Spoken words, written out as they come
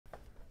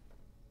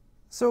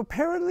So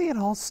apparently it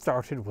all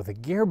started with a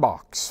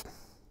gearbox.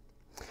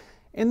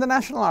 In the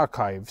National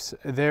Archives,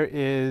 there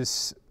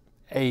is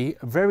a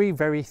very,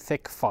 very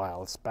thick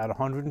file. It's about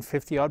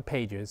 150 odd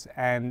pages,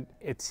 and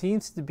it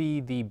seems to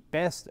be the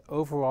best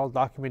overall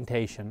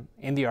documentation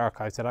in the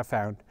archives that I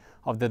found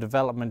of the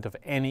development of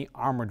any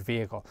armored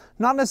vehicle.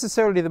 Not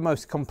necessarily the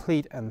most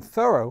complete and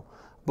thorough,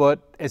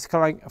 but it's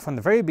kind of like from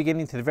the very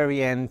beginning to the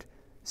very end,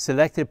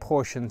 selected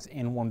portions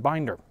in one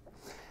binder.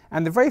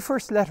 And the very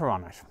first letter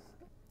on it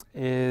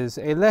is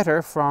a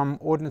letter from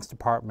Ordnance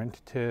Department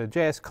to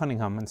J.S.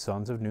 Cunningham and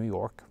Sons of New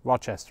York,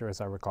 Rochester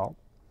as I recall,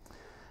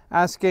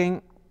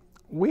 asking,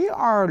 "We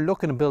are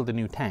looking to build a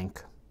new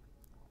tank.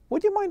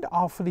 Would you mind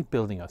awfully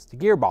building us the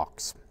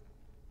gearbox?"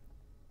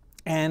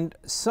 And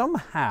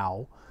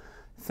somehow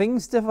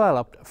things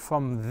developed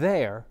from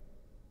there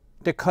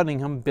to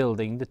Cunningham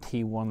building the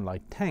T1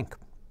 light tank.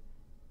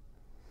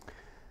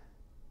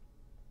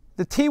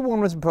 The T1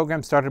 was a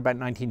program started about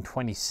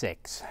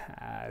 1926.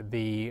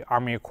 The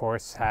Army, of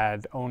course,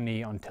 had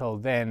only until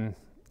then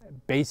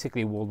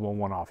basically World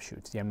War I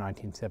offshoots, the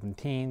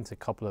M1917s, a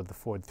couple of the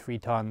Ford 3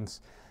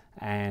 tons,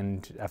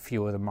 and a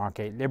few of the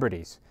Mark 8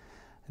 Liberties.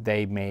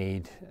 They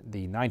made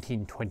the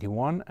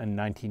 1921 and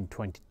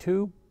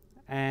 1922,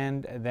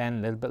 and then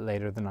a little bit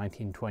later the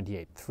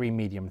 1928, 3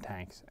 medium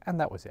tanks, and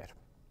that was it.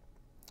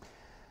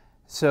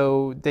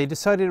 So they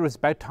decided it was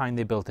about time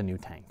they built a new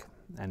tank.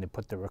 And they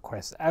put the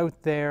request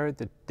out there.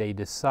 That they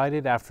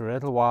decided after a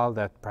little while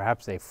that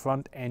perhaps a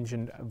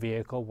front-engined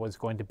vehicle was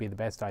going to be the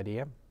best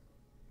idea.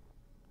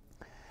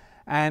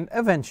 And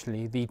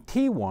eventually the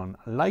T1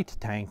 light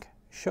tank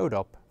showed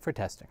up for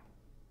testing.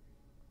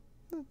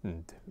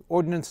 And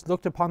Ordnance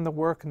looked upon the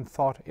work and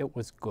thought it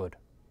was good.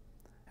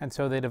 And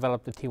so they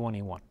developed the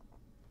T1E1.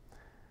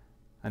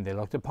 And they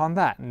looked upon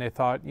that and they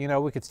thought, you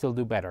know, we could still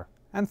do better.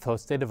 And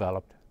thus they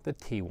developed the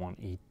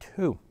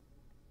T1E2.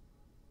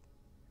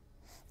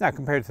 Now,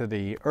 compared to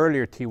the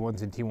earlier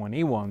T1s and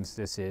T1E1s,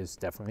 this is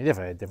definitely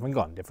different. A different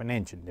gun, different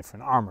engine,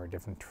 different armor,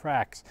 different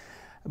tracks.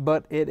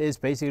 But it is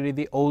basically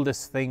the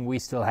oldest thing we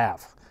still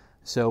have.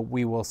 So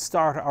we will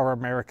start our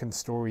American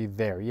story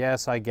there.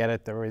 Yes, I get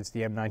it. There is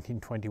the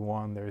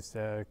M1921. There's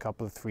a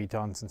couple of 3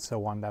 tons and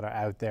so on that are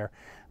out there.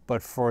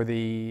 But for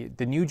the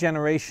new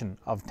generation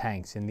of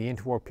tanks in the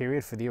interwar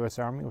period for the US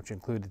Army, which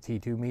include the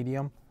T2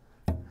 medium,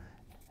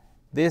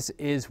 this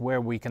is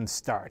where we can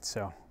start.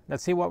 So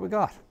let's see what we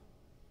got.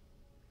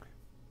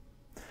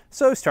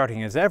 So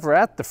starting as ever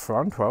at the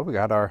front, well, we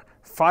got our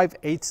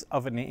 5/8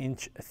 of an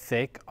inch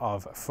thick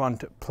of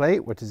front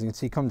plate, which as you can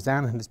see comes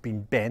down and has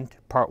been bent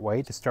part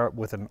way to start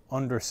with an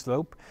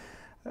underslope.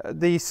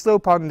 The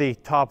slope on the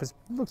top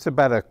looks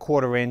about a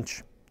 1/4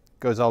 inch,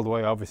 goes all the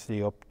way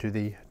obviously up to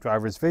the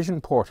driver's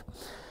vision port.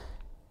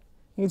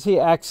 You can see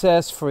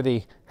access for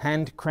the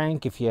hand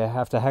crank if you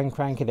have to hand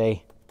crank it,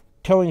 a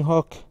towing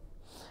hook,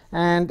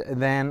 and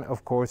then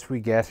of course we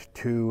get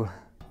to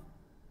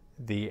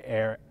the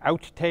air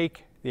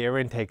outtake. The air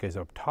intake is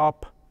up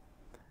top,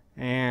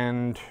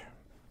 and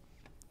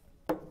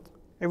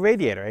a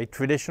radiator, a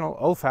traditional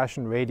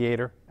old-fashioned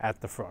radiator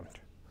at the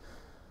front.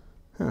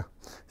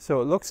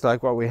 So it looks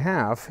like what we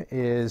have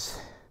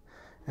is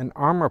an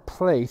armor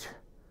plate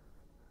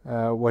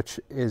which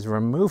is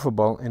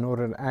removable in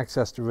order to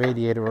access the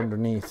radiator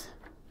underneath.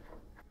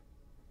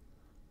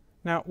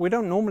 Now, we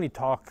don't normally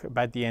talk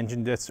about the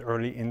engine this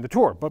early in the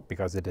tour, but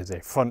because it is a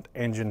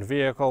front-engine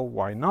vehicle,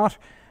 why not?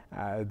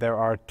 There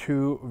are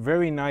 2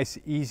 very nice,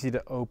 easy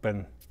to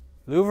open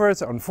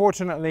louvers.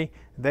 Unfortunately,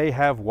 they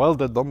have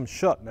welded them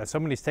shut. Now,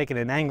 somebody's taken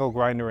an angle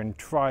grinder and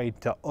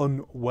tried to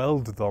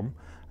unweld them.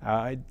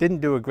 It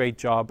didn't do a great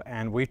job,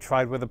 and we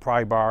tried with a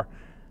pry bar.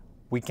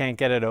 We can't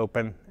get it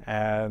open.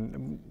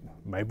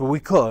 Maybe we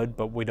could,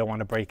 but we don't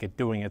want to break it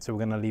doing it, so we're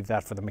going to leave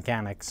that for the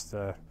mechanics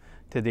to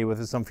deal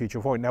with at some future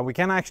point. Now, we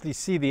can actually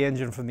see the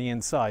engine from the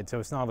inside, so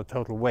it's not a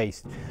total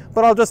waste.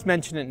 But I'll just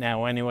mention it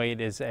now anyway.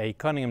 It is a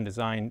Cunningham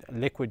designed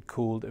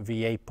liquid-cooled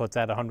V8, puts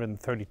out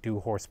 132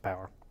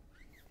 horsepower.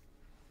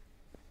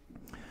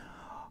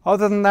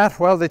 Other than that,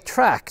 well, the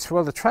tracks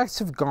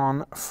have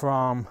gone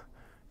from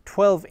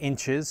 12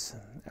 inches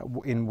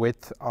in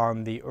width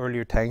on the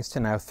earlier tanks to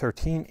now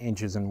 13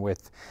 inches in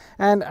width.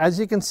 And as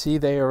you can see,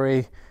 they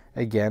are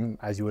again,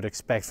 as you would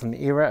expect from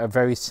the era, a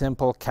very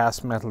simple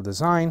cast metal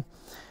design.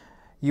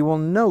 You will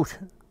note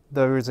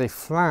there is a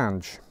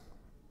flange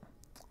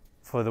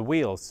for the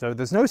wheels, so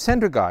there's no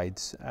center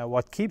guides.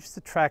 What keeps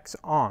the tracks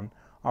on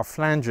are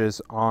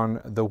flanges on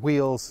the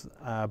wheels,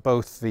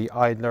 both the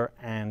idler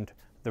and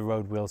the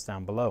road wheels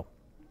down below.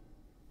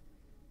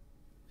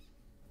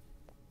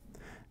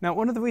 Now,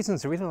 one of the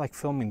reasons I really like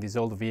filming these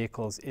older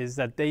vehicles is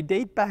that they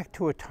date back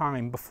to a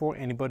time before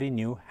anybody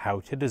knew how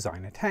to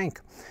design a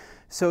tank.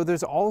 So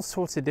there's all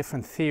sorts of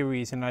different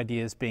theories and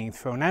ideas being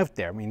thrown out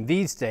there. I mean,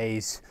 these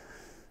days,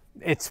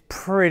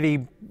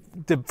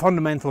 the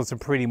fundamentals are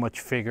pretty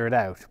much figured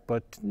out,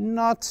 but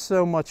not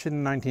so much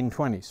in the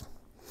 1920s.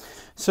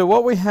 So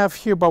what we have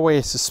here by way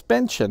of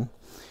suspension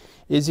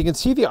is you can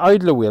see the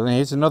idler wheel, and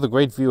here's another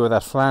great view of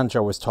that flange I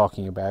was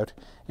talking about,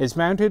 is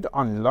mounted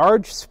on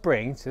large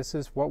springs. This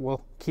is what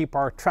will keep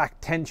our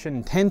track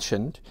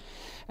tensioned.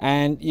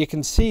 And you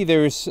can see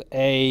there's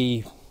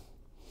a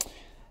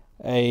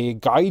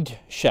guide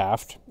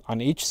shaft on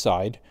each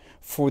side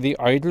for the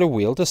idler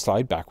wheel to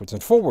slide backwards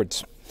and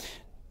forwards.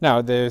 Now,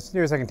 as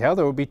near as I can tell,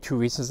 there will be two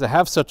reasons to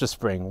have such a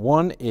spring.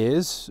 One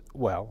is,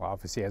 well,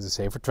 obviously, as I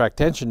say, for track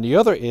tension. The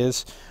other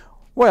is,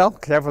 well,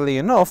 cleverly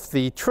enough,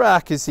 the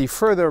track is the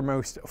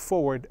furthermost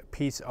forward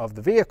piece of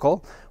the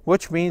vehicle,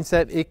 which means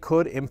that it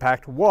could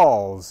impact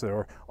walls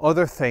or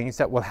other things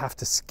that will have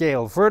to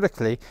scale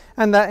vertically,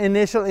 and that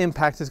initial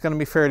impact is going to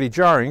be fairly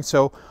jarring,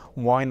 so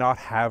why not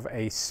have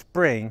a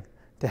spring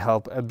to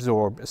help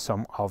absorb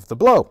some of the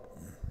blow?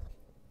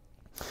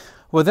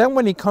 Well, then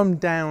when you come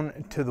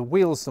down to the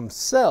wheels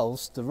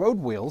themselves, the road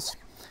wheels,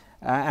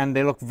 and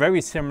they look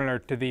very similar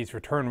to these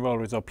return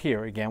rollers up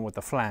here, again with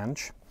the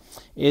flange,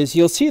 is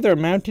you'll see they're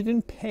mounted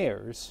in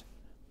pairs.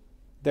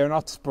 They're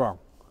not sprung.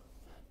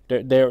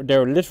 They're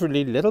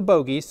literally little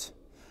bogies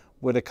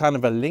with a kind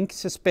of a link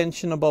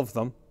suspension above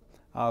them.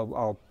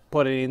 I'll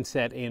put an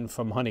inset in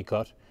from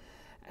Honeycut,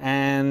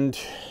 and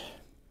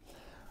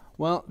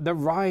well, the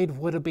ride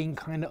would have been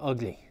kind of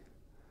ugly.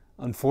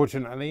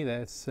 Unfortunately,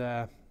 that's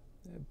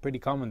pretty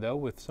common though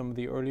with some of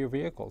the earlier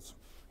vehicles.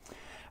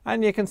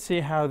 And you can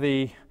see how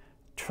the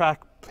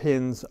track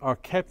pins are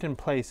kept in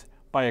place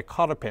by a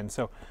cotter pin.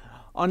 So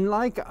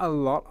unlike a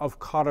lot of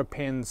cotter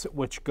pins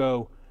which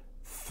go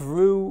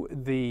through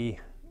the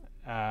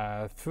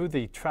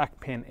track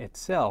pin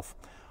itself,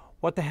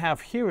 what they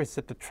have here is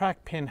that the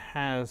track pin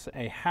has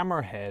a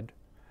hammer head,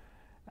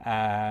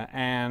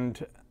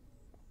 and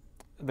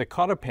the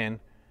cotter pin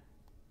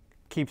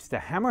keeps the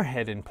hammer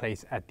head in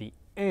place at the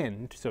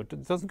end, so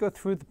it doesn't go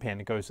through the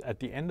pin, it goes at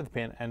the end of the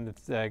pin, and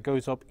it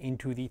goes up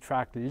into the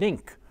track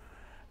link.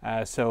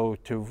 So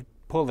to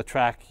pull the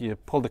track, you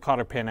pull the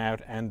cotter pin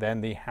out, and then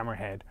the hammer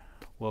head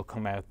will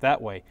come out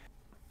that way.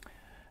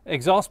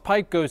 Exhaust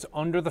pipe goes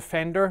under the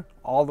fender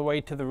all the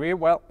way to the rear.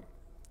 Well,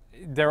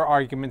 there are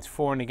arguments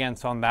for and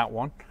against on that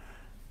one,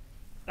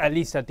 at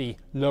least at the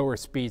lower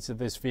speeds that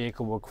this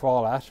vehicle will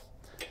crawl at.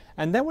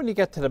 And then when you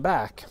get to the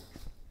back,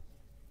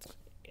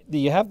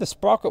 you have the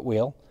sprocket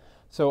wheel.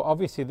 So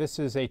obviously this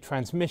is a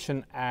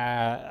transmission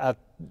at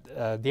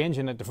the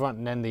engine at the front,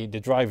 and then the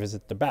drive is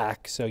at the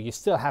back. So you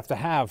still have to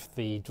have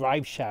the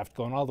drive shaft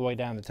going all the way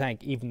down the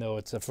tank, even though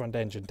it's a front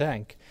engine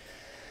tank.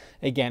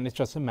 Again, it's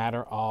just a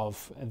matter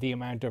of the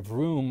amount of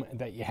room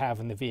that you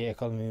have in the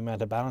vehicle and the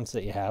amount of balance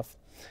that you have.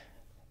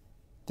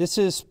 This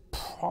is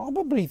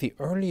probably the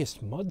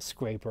earliest mud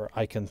scraper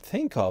I can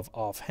think of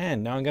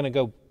offhand. Now I'm going to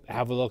go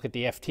have a look at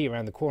the FT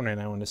around the corner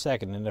now in a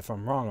second, and if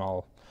I'm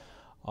wrong,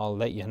 I'll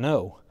let you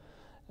know.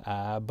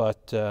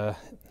 But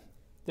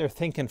they're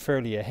thinking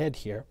fairly ahead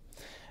here.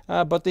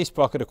 But the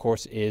sprocket, of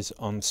course, is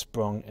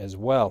unsprung as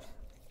well.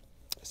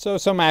 So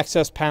some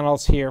access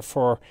panels here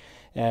for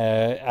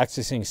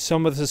accessing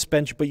some of the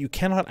suspension, but you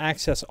cannot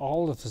access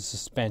all of the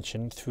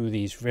suspension through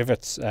these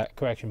rivets,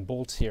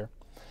 bolts here.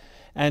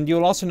 And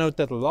you'll also note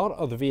that a lot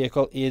of the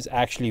vehicle is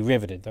actually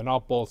riveted. They're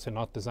not bolts, they're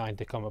not designed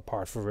to come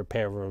apart for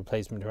repair or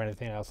replacement or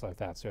anything else like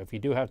that. So if you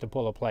do have to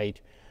pull a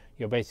plate,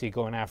 you're basically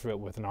going after it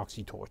with an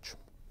oxy torch.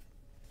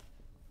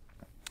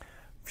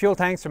 Fuel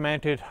tanks are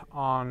mounted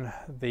on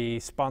the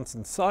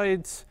sponson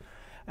sides,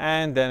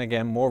 and then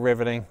again more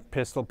riveting,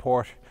 pistol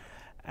port.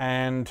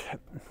 And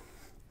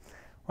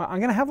well, I'm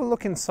going to have a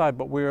look inside,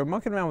 but we were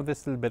mucking around with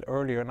this a little bit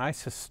earlier, and I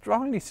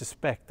strongly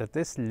suspect that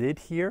this lid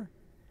here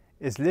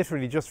is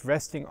literally just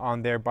resting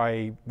on there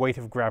by weight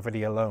of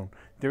gravity alone.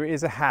 There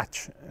is a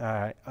hatch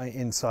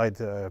inside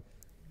the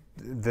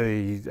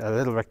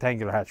little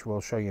rectangular hatch we'll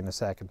show you in a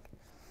second.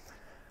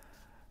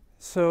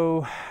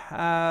 So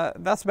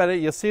that's about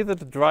it. You'll see that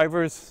the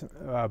driver's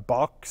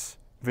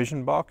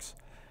vision box,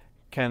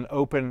 can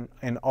open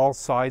in all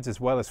sides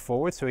as well as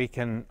forward. So he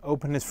can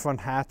open his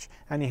front hatch,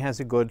 and he has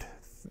a good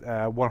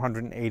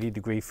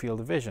 180-degree field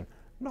of vision.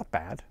 Not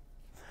bad.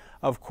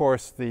 Of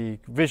course, the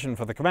vision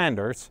for the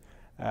commanders,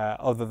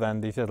 other than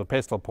these little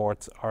pistol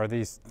ports, are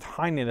these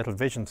tiny little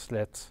vision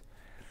slits.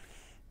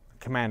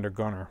 Commander,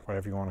 gunner,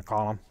 whatever you want to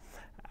call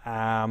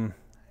them.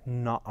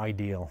 Not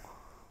ideal.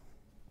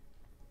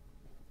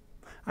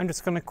 I'm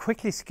just going to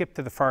quickly skip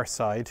to the far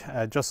side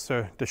just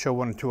to show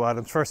one or two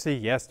items. Firstly,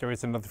 yes, there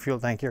is another fuel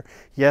tank here.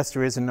 Yes,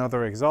 there is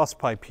another exhaust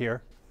pipe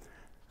here.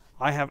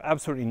 I have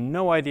absolutely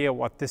no idea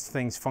what this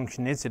thing's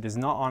function is. It is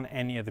not on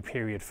any of the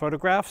period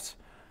photographs.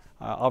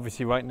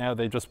 Obviously right now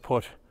they just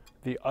put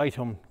the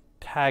item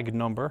tag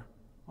number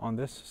on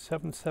this,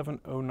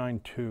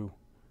 77092,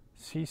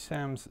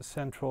 CSAM's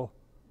central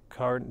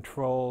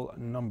control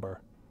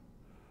number.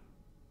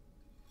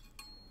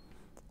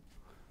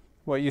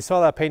 Well, you saw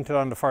that painted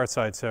on the far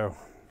side, so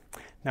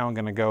now I'm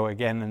going to go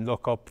again and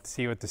look up to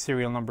see what the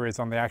serial number is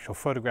on the actual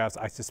photographs.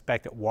 I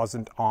suspect it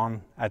wasn't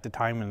on at the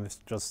time, and it's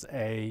just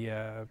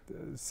a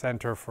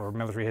Center for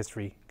Military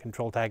History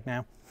control tag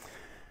now.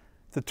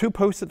 The two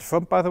posts at the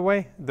front, by the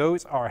way,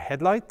 those are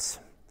headlights.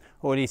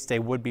 or at least they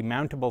would be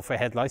mountable for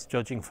headlights,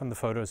 judging from the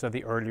photos of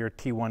the earlier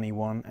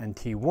T1E1 and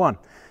T1.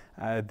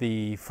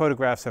 The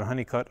photographs on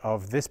Honeycutt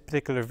of this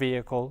particular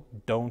vehicle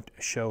don't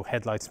show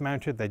headlights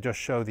mounted, they just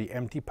show the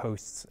empty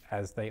posts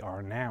as they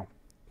are now.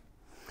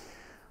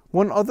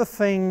 One other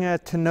thing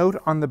to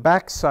note on the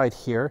back side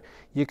here,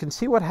 you can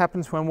see what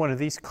happens when one of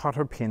these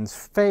cotter pins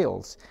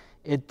fails.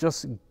 It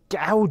just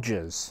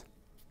gouges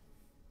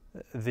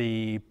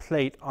the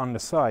plate on the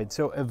side.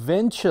 So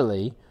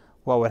eventually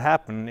what would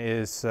happen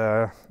is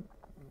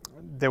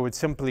they would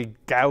simply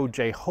gouge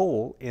a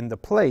hole in the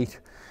plate,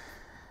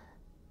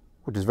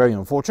 which is very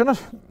unfortunate,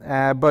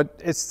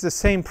 but it's the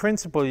same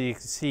principle you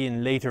can see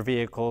in later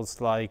vehicles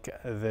like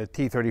the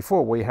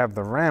T34, where you have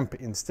the ramp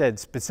instead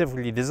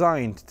specifically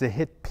designed to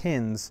hit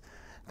pins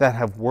that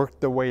have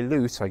worked their way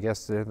loose. I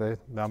guess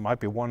that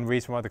might be one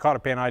reason why the cotter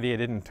pin idea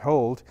didn't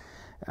hold,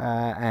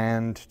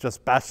 and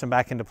just bash them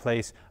back into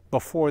place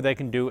before they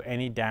can do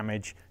any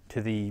damage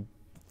to the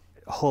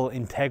hull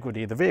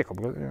integrity of the vehicle,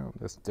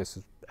 because this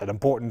is an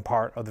important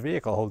part of the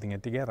vehicle, holding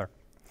it together.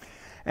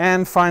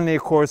 And finally,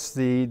 of course,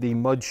 the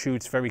mud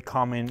chutes, very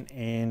common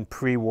in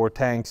pre-war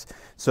tanks.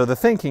 So the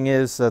thinking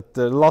is that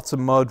lots of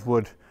mud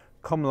would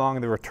come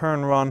along the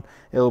return run,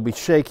 it will be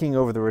shaking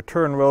over the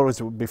return rollers,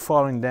 it will be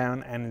falling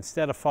down, and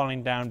instead of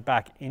falling down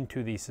back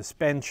into the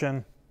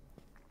suspension,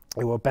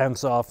 it will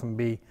bounce off and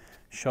be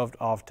shoved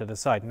off to the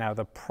side. Now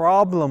the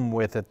problem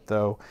with it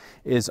though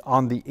is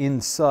on the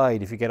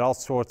inside. If you get all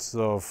sorts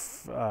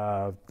of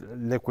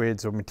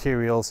liquids or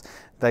materials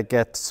that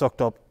get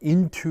sucked up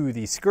into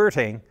the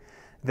skirting,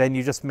 then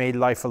you just made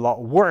life a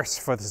lot worse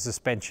for the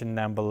suspension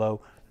down below,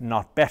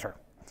 not better,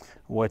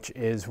 which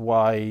is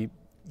why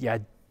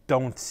you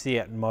don't see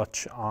it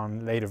much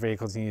on later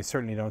vehicles, and you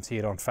certainly don't see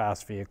it on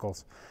fast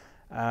vehicles.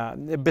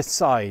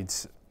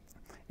 Besides,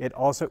 it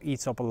also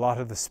eats up a lot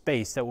of the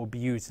space that will be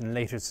used in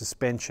later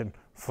suspension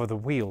for the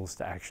wheels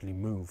to actually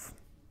move.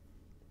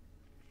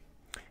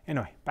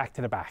 Anyway, back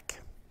to the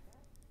back.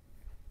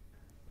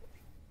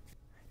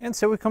 And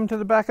so we come to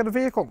the back of the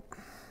vehicle.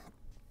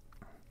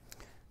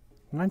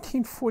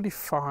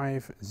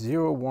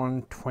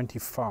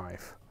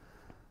 1945-01-25.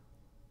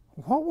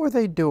 What were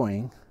they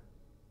doing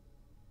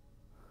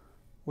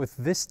with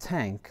this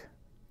tank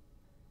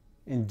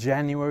in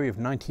January of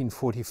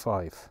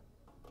 1945?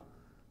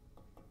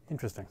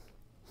 Interesting.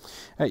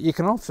 You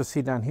can also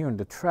see down here in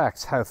the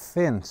tracks how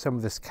thin some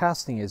of this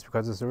casting is,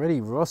 because it's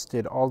already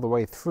rusted all the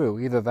way through.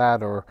 Either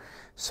that or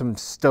some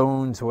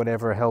stones or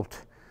whatever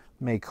helped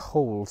make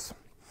holes.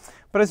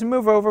 But as we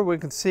move over, we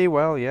can see,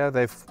 well, yeah,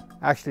 they've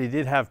actually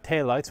did have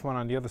taillights, one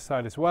on the other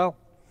side as well.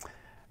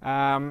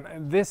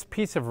 This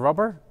piece of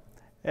rubber,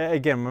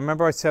 again,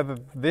 remember I said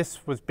that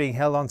this was being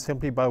held on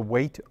simply by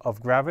weight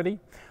of gravity?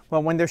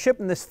 Well, when they're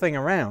shipping this thing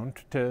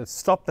around to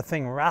stop the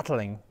thing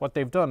rattling, what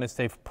they've done is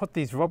they've put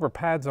these rubber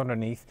pads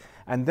underneath,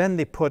 and then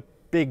they put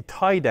big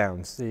tie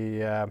downs,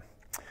 the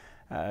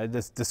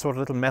sort of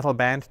little metal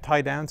band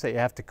tie downs that you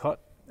have to cut.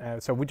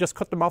 So we just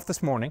cut them off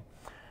this morning.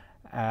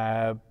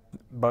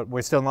 But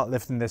we're still not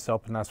lifting this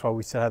up, and that's why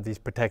we still have these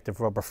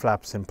protective rubber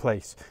flaps in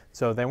place.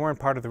 So they weren't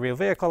part of the real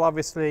vehicle,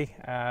 obviously.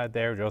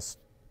 They're just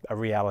a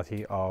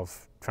reality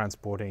of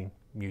transporting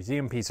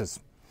museum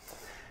pieces.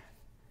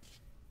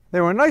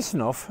 They were nice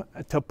enough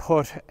to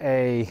put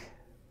a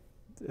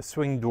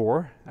swing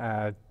door,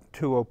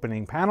 two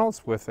opening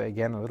panels with,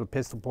 again, a little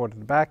pistol port at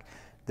the back.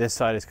 This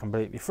side is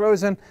completely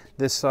frozen.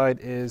 This side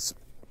is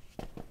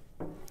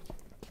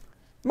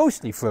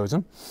mostly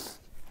frozen.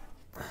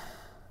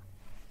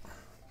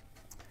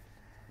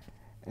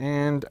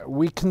 And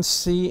we can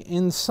see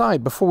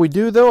inside. Before we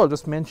do though, I'll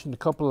just mention a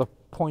couple of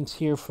points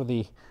here for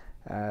the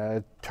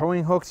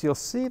towing hooks. You'll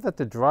see that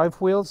the drive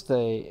wheels,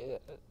 the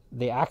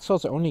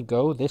axles only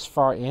go this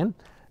far in.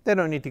 They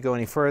don't need to go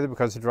any further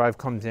because the drive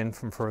comes in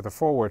from further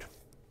forward.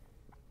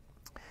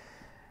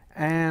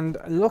 And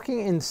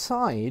looking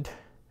inside,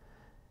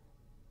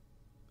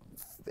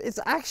 it's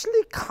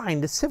actually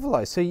kind of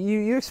civilized. So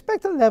you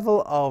expect a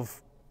level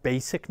of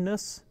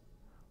basicness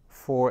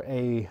for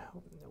a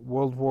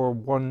World War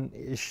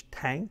I-ish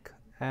tank,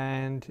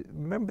 and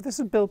remember, this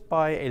is built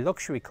by a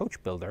luxury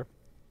coach builder,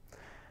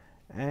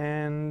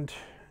 and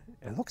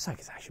it looks like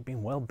it's actually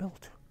been well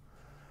built.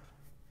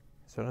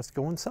 So let's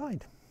go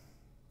inside.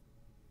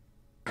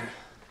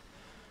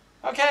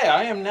 Okay,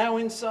 I am now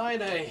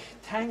inside a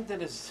tank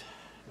that is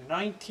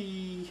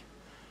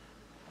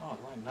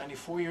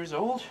 94 years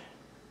old.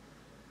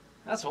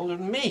 That's older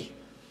than me.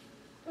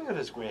 Look at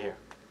this gray hair.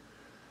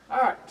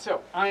 Alright,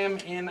 so I am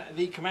in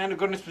the command of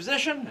goodness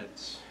position.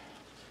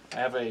 I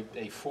have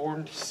a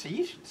formed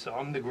seat. It's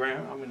on the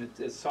ground. I mean,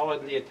 it's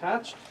solidly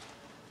attached.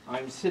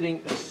 I'm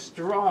sitting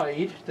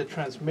astride the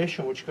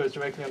transmission, which goes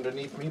directly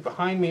underneath me.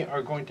 Behind me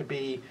are going to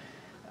be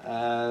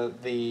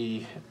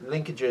the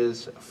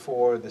linkages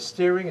for the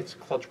steering. It's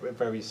clutch,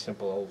 very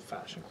simple,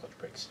 old-fashioned clutch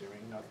brake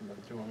steering. Nothing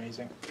too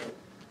amazing.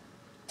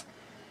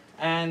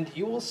 And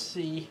you will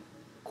see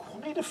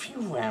quite a few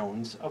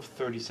rounds of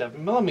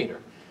 37mm.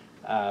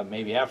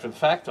 Maybe after the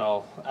fact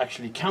I'll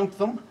actually count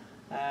them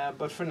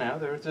But for now,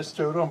 they're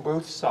stowed on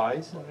both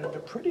sides, and they're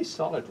pretty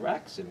solid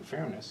racks, in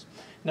fairness.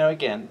 Now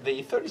again,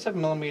 the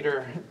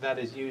 37mm that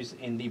is used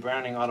in the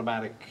Browning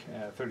automatic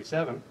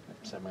 37,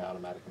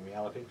 semi-automatic in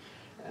reality,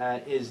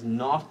 is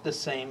not the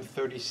same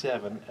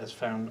 37 as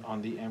found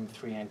on the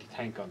M3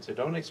 anti-tank gun. So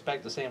don't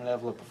expect the same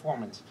level of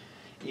performance,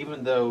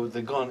 even though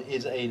the gun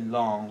is a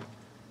long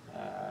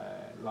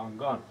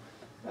gun.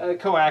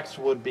 Coax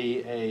would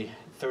be a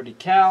 30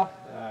 cal.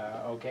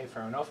 Okay,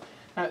 fair enough.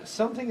 Now,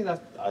 something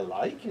that I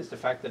like is the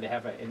fact that they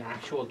have an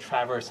actual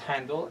traverse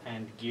handle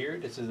and gear.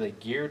 This is a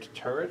geared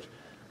turret.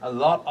 A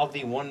lot of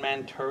the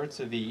one-man turrets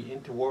of the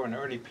interwar and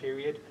early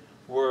period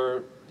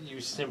were you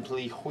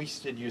simply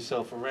hoisted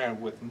yourself around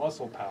with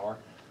muscle power,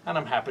 and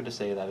I'm happy to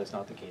say that is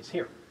not the case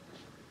here.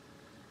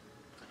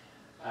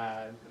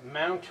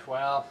 Mount,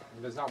 well,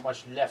 there's not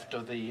much left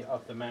of the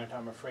mount,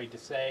 I'm afraid to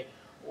say,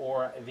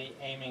 or the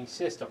aiming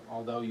system,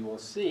 although you will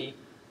see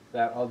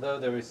that although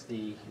there is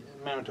the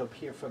mount up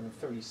here for the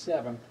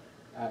 37,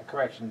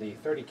 the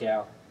 30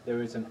 cal,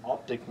 there is an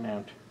optic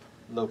mount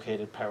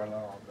located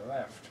parallel on the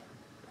left.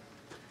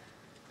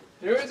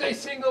 There is a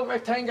single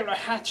rectangular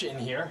hatch in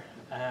here,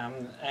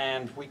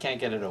 and we can't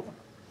get it open.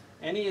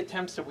 Any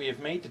attempts that we have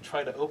made to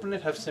try to open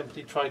it have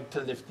simply tried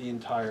to lift the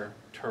entire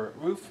turret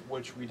roof,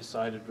 which we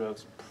decided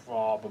was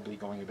probably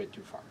going a bit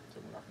too far, so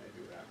we're not going to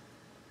do that.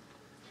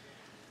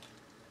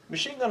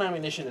 Machine gun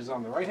ammunition is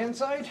on the right hand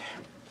side.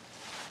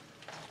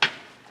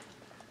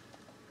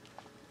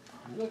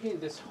 I'm looking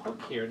at this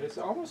hook here. This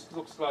almost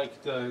looks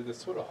like the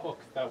sort of hook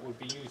that would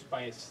be used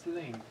by a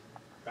sling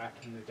back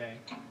in the day.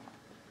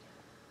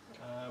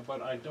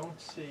 But I don't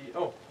see,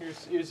 oh,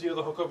 here's the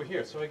other hook over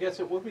here. So I guess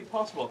it would be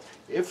possible,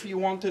 if you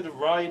wanted to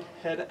ride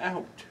head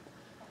out,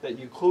 that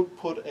you could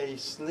put a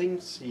sling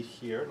seat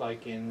here,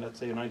 like in, let's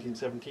say, a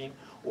 1917,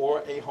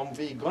 or a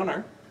Humvee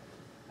gunner,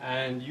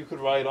 and you could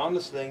ride on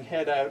the sling,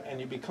 head out, and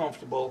you'd be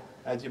comfortable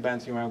as you're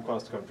bouncing around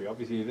across the country.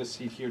 Obviously, this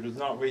seat here does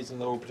not raise and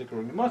lower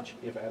particularly much,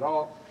 if at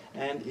all,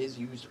 and is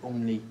used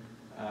only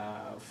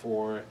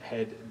for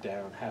head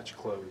down, hatch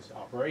close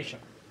operation.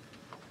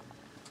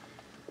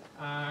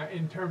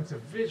 In terms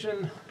of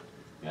vision,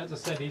 as I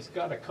said, he's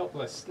got a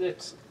couple of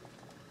slits,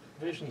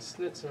 vision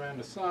slits around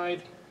the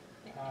side.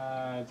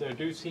 There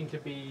do seem to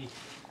be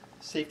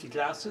safety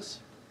glasses.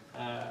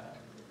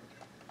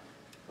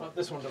 Well,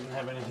 this one doesn't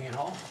have anything at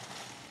all.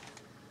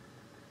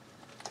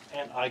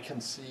 And I can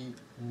see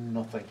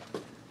nothing.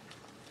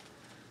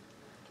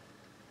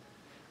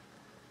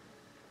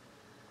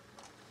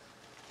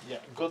 Yeah,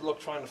 good luck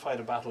trying to fight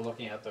a battle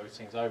looking at those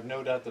things. I have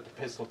no doubt that the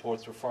pistol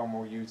ports are far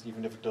more used,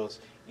 even if it does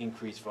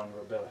increase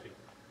vulnerability.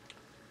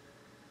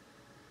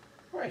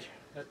 Right,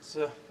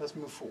 let's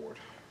move forward.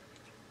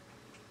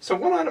 So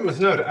one item is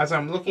noted, as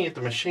I'm looking at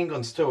the machine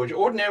gun stowage,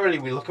 ordinarily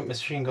we look at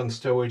machine gun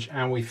stowage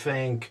and we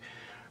think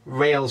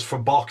rails for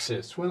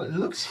boxes. Well, it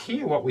looks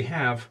here what we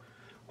have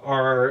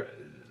are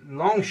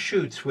long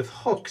chutes with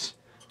hooks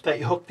that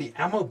you hook the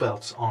ammo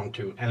belts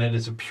onto, and it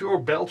is a pure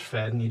belt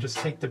fed, and you just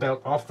take the belt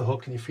off the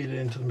hook and you feed it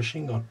into the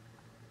machine gun.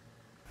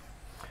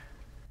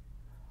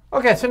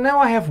 Okay, so now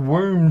I have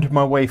wormed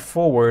my way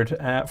forward.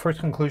 First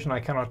conclusion, I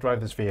cannot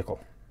drive this vehicle.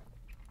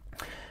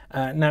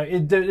 Now,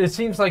 it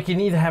seems like you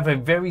need to have a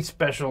very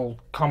special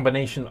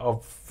combination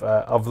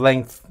of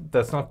length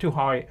that's not too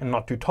high and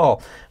not too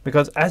tall,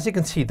 because as you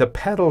can see, the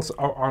pedals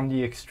are on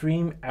the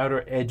extreme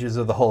outer edges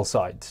of the hull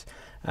sides.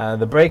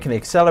 The brake and the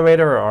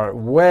accelerator are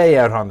way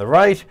out on the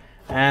right,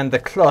 and the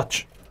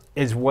clutch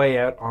is way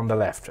out on the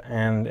left.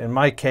 And in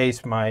my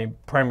case, my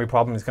primary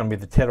problem is going to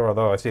be the tiller,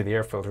 although I see the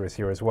air filter is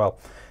here as well.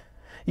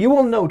 You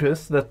will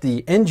notice that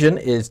the engine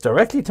is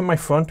directly to my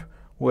front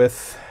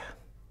with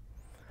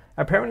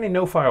apparently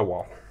no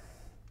firewall,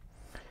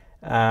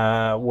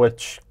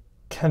 which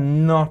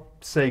cannot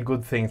say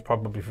good things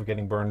probably for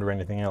getting burned or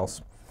anything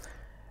else.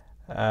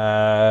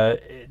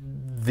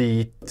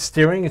 The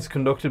steering is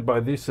conducted by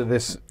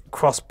this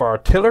crossbar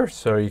tiller,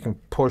 so you can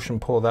push and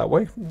pull that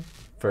way.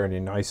 Fairly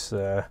nice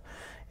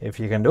if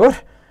you can do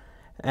it.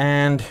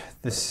 And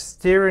the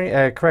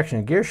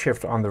steering, gear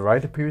shift on the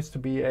right appears to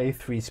be a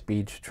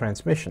 3-speed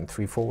transmission,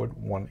 3 forward,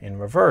 1 in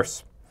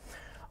reverse.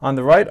 On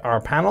the right,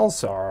 our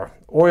panels are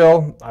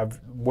oil.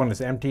 One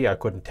is empty, I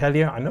couldn't tell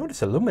you. I know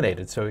it's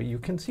illuminated, so you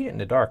can see it in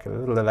the dark,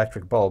 little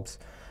electric bulbs.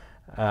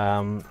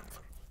 I've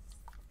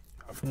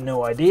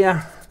no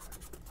idea.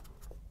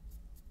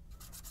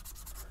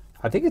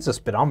 I think it's a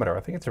speedometer. I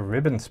think it's a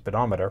ribbon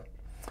speedometer.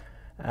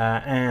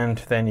 And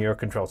then your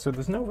control. So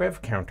there's no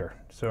rev counter.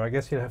 So I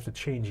guess you'll have to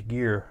change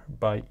gear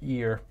by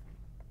ear.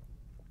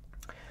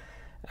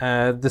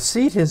 The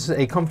seat is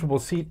a comfortable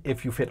seat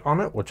if you fit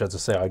on it, which, as I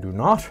say, I do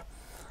not.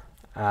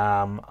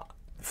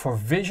 For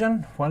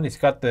vision, well, it's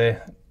got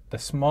the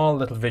small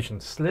little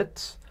vision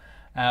slits.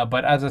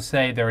 But as I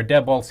say, there are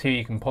deadbolts here.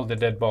 You can pull the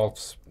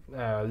deadbolts,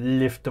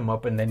 lift them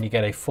up, and then you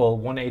get a full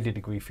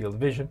 180-degree field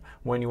of vision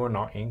when you are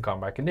not in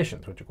combat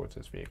conditions, which of course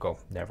this vehicle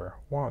never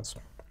was.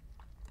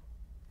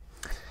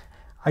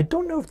 I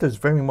don't know if there's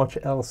very much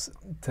else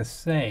to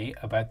say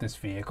about this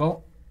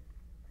vehicle.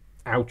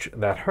 Ouch,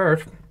 that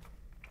hurt.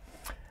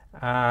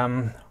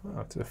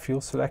 It's a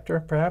fuel selector,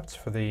 perhaps,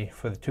 for the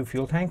two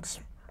fuel tanks.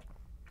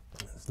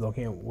 Just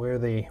looking at where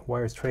the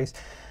wires trace.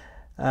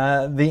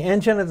 The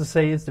engine, as I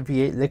say, is the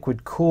V8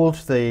 liquid cooled.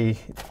 They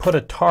put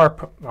a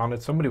tarp on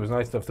it. Somebody was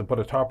nice enough to put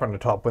a tarp on the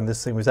top when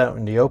this thing was out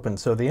in the open.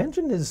 So the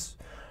engine is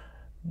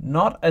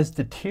not as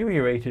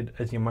deteriorated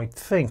as you might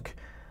think.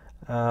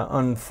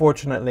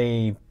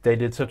 Unfortunately, they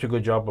did such a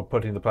good job of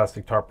putting the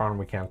plastic tarp on,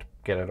 we can't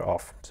get it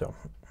off. So,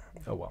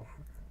 oh well.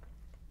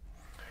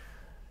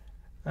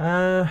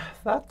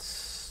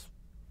 That's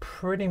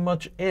pretty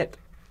much it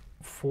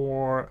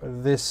for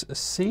this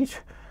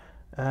seat.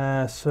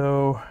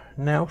 So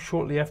now,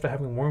 shortly after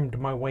having wormed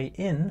my way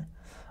in,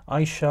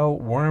 I shall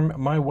worm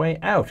my way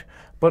out.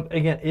 But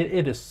again,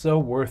 it is so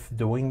worth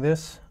doing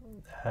this.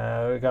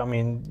 I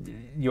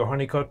mean, your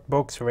Honeycut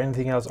books or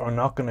anything else are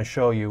not going to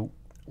show you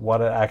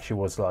what it actually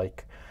was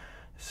like.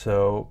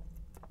 So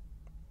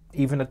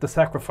even at the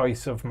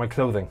sacrifice of my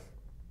clothing,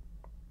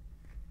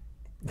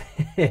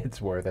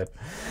 it's worth it.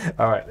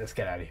 All right, let's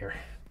get out of here.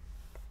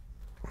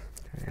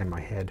 And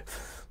my head.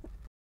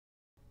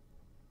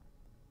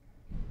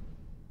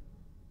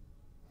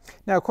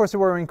 Now, of course, there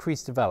were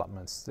increased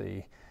developments.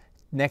 The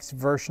next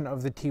version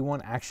of the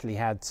T1 actually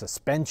had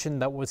suspension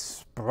that was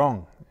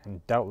sprung,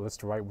 and doubtless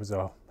the ride was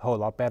a whole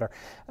lot better.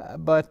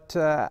 But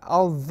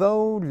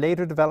although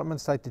later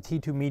developments like the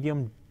T2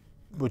 Medium,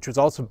 which was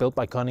also built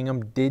by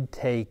Cunningham, did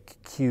take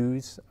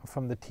cues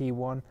from the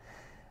T1,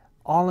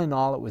 all in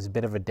all, it was a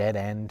bit of a dead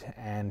end,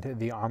 and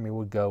the Army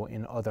would go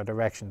in other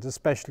directions,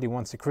 especially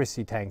once the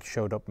Christie tank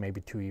showed up maybe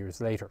 2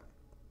 years later.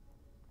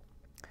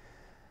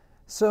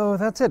 So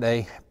that's it,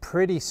 a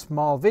pretty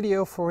small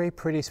video for a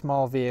pretty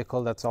small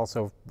vehicle that's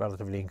also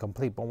relatively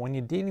incomplete. But when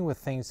you're dealing with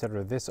things that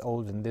are this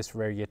old and this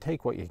rare, you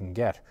take what you can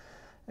get.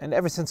 And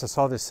ever since I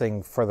saw this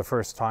thing for the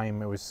first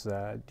time, it was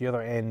the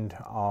other end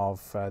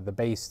of the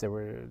base. They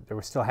were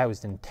still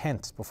housed in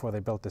tents before they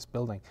built this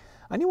building.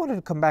 I knew I wanted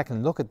to come back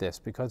and look at this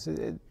because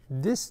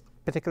this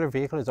particular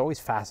vehicle has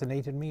always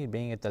fascinated me,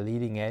 being at the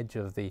leading edge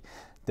of the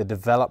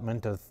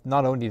development of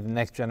not only the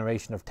next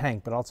generation of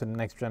tank, but also the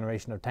next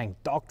generation of tank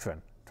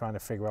doctrine, trying to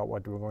figure out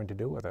what we were going to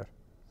do with it.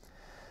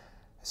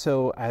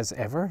 So as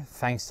ever,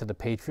 thanks to the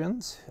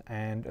Patreons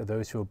and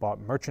those who have bought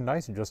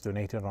merchandise and just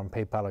donated on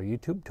PayPal or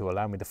YouTube to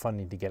allow me the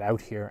funding to get out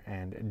here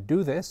and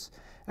do this.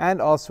 And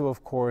also,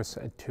 of course,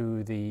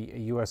 to the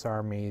US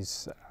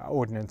Army's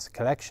Ordnance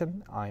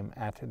Collection. I'm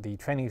at the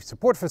Training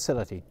Support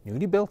Facility,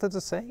 newly built, as I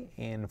say,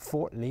 in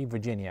Fort Lee,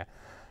 Virginia.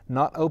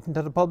 Not open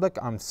to the public,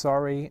 I'm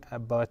sorry,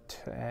 but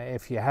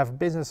if you have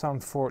business on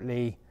Fort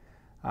Lee,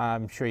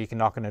 I'm sure you can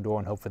knock on the door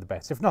and hope for the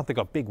best. If not, they've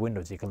got big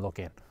windows you can look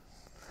in.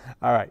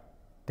 All right.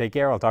 Take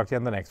care. I'll talk to you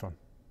on the next one.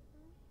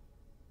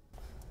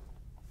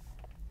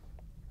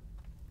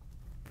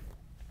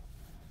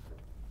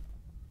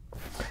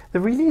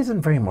 There really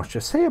isn't very much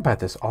to say about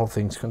this, all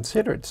things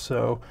considered.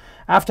 So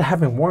after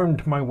having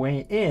wormed my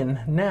way in,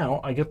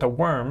 now I get to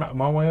worm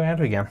my way out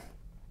again.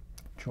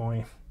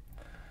 Joy.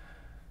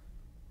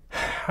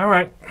 All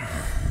right.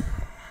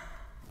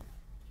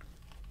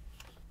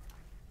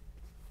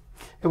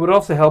 It would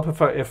also help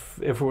if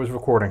it was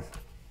recording.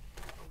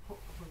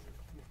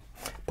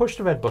 Push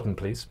the red button,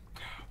 please.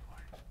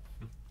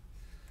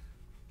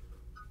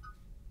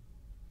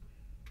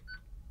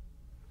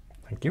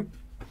 Thank you.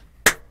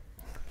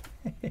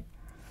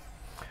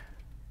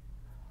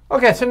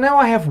 Okay, so now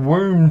I have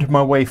wormed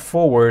my way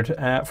forward.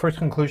 First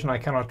conclusion, I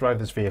cannot drive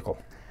this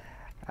vehicle.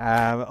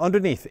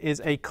 Underneath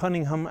is a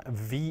Cunningham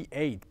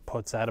V8,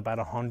 puts out about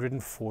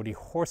 140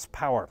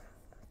 horsepower.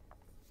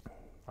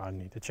 I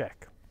need to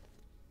check.